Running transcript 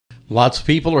Lots of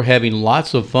people are having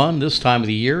lots of fun this time of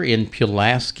the year in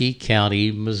Pulaski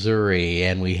County, Missouri.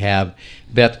 And we have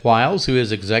Beth Wiles, who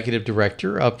is Executive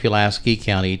Director of Pulaski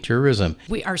County Tourism.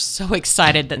 We are so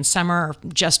excited that summer are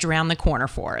just around the corner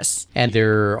for us. And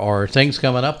there are things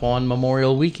coming up on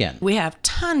Memorial Weekend. We have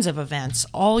tons of events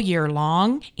all year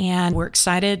long, and we're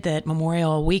excited that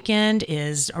Memorial Weekend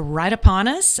is right upon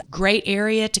us. Great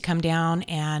area to come down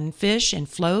and fish and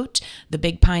float the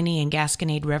Big Piney and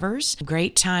Gasconade Rivers.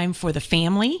 Great time for the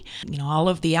family. You know, all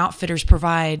of the outfitters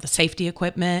provide the safety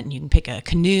equipment, and you can pick a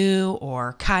canoe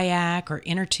or kayak or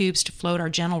inner tubes to float our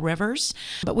gentle rivers.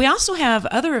 But we also have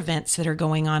other events that are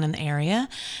going on in the area,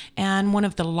 and one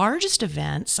of the largest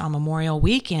events on Memorial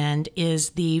Weekend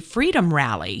is the Freedom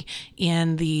Rally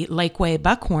in the Lakeway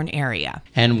Buckhorn area.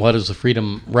 And what is the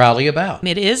Freedom Rally about?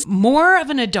 It is more of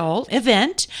an adult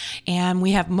event, and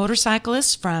we have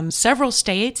motorcyclists from several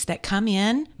states that come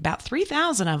in, about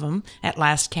 3,000 of them at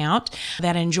last count,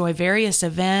 that enjoy various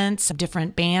events,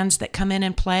 different bands that come in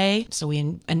and play. So we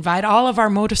invite all of our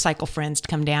motorcycle friends to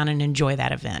come down and enjoy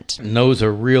that event. And those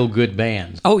are real good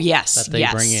bands. Oh, yes. That they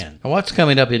bring in. And what's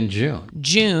coming up in June?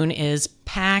 June is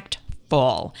packed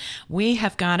full. We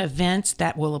have got events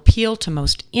that will appeal to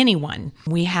most anyone.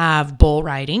 We have bull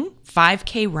riding,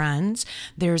 5K runs.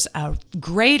 There's a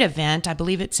great event, I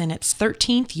believe it's in its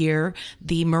 13th year,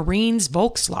 the Marines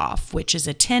Volkslauf, which is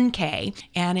a 10K.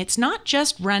 And it's not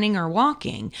just running or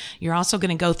walking. You're also going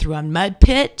to go through a mud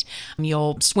pit.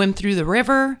 You'll swim through the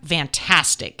river.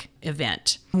 Fantastic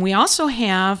event. We also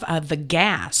have the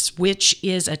Gas, which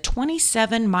is a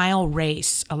 27-mile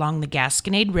race along the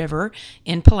Gasconade River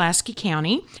in Pulaski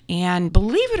County. And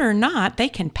believe it or not, they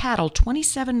can paddle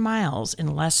 27 miles in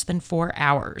less than 4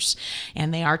 hours.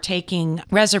 And they are taking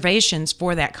reservations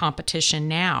for that competition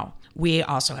now. We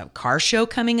also have a car show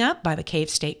coming up by the Cave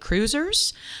State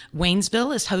Cruisers.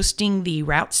 Waynesville is hosting the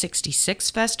Route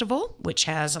 66 Festival, which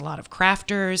has a lot of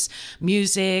crafters,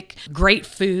 music, great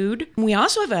food. We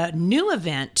also have a new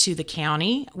event to the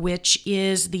county, which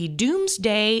is the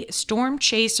Doomsday Storm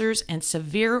Chasers and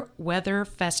Severe Weather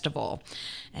Festival.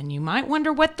 And you might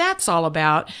wonder what that's all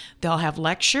about. They'll have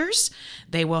lectures,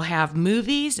 they will have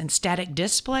movies and static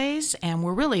displays, and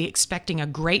we're really expecting a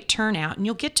great turnout. And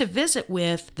you'll get to visit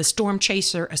with the Storm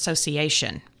Chaser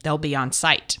Association. They'll be on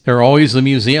site. There are always the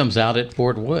museums out at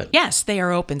Fort Wood. Yes, they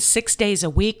are open 6 days a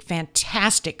week.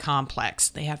 Fantastic complex.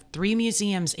 They have 3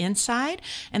 museums inside,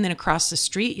 and then across the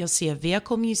street you'll see a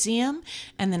vehicle museum,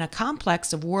 and then a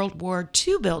complex of World War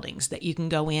II buildings that you can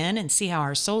go in and see how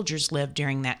our soldiers lived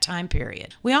during that time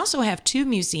period. We also have 2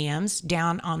 museums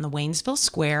down on the Waynesville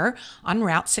Square on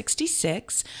Route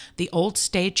 66, the old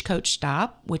Stagecoach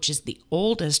stop, which is the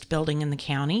oldest building in the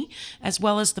county, as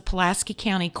well as the Pulaski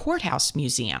County Courthouse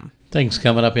Museum. Things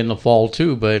coming up in the fall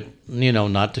too, but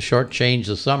not to shortchange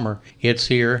the summer. It's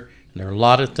here. And there are a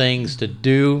lot of things to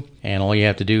do, and all you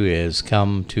have to do is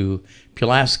come to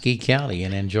Pulaski County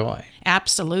and enjoy.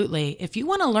 Absolutely. If you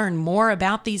want to learn more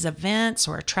about these events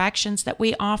or attractions that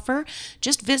we offer,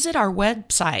 just visit our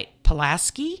website,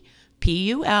 Pulaski,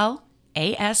 Pulaski,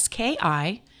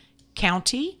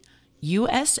 County,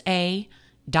 USA.com,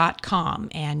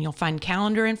 and you'll find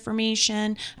calendar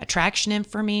information, attraction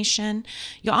information.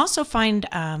 You'll also find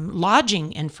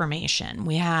lodging information.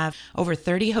 We have over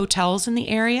 30 hotels in the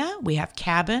area. We have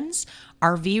cabins,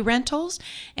 RV rentals,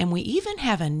 and we even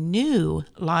have a new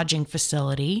lodging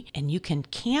facility, and you can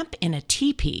camp in a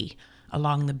teepee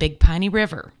along the Big Piney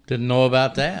River. Didn't know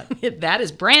about that. That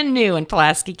is brand new in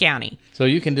Pulaski County. So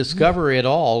you can discover it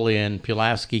all in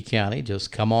Pulaski County.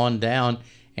 Just come on down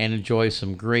and enjoy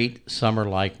some great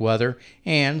summer-like weather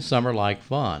and summer-like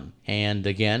fun. And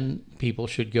again, people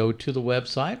should go to the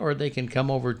website, or they can come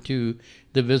over to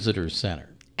the Visitor Center.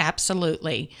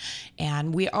 Absolutely.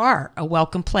 And we are a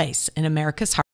welcome place in America's heart.